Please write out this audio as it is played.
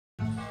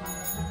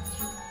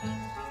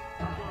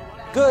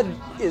Good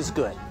is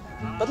good.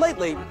 But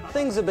lately,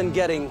 things have been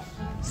getting...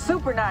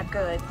 super not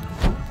good.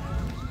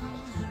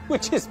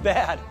 Which is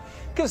bad,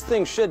 because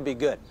things should be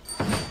good.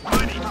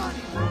 Money.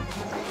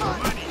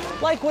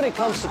 Like when it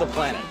comes to the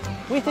planet,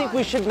 we think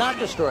we should not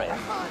destroy it.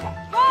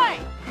 Why?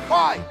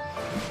 Why?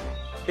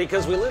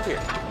 Because we live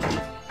here.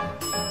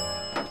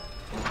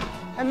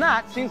 And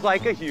that seems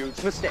like a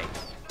huge mistake.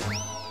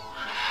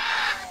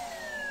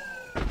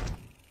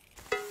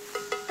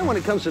 And when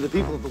it comes to the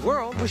people of the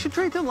world, we should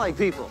treat them like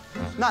people,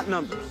 not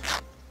numbers.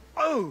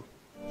 Oh!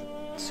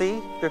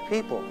 See? They're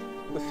people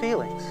with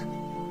feelings.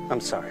 I'm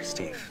sorry,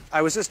 Steve.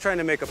 I was just trying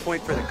to make a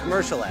point for the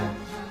commercial ad.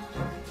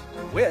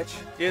 Which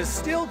is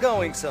still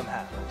going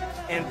somehow.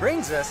 And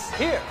brings us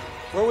here,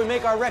 where we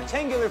make our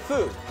rectangular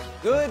food.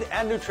 Good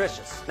and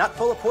nutritious, not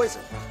full of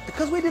poison.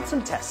 Because we did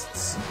some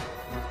tests.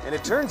 And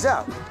it turns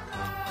out,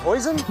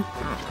 poison?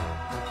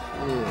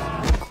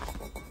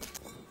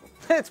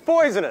 It's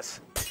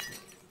poisonous.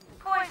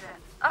 Poison.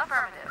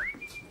 Affirmative.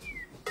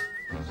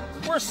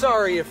 We're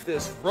sorry if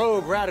this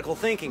rogue radical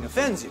thinking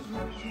offends you.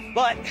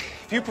 But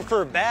if you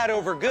prefer bad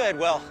over good,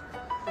 well,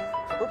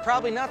 we're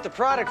probably not the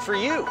product for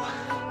you.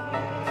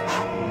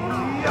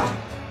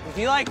 If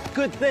you like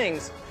good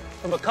things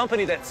from a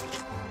company that's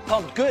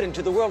pumped good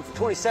into the world for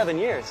 27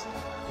 years,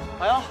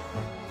 well,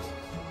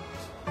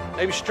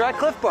 maybe you should try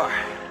Clif Bar.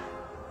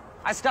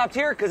 I stopped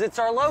here because it's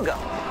our logo.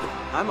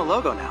 I'm a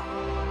logo now.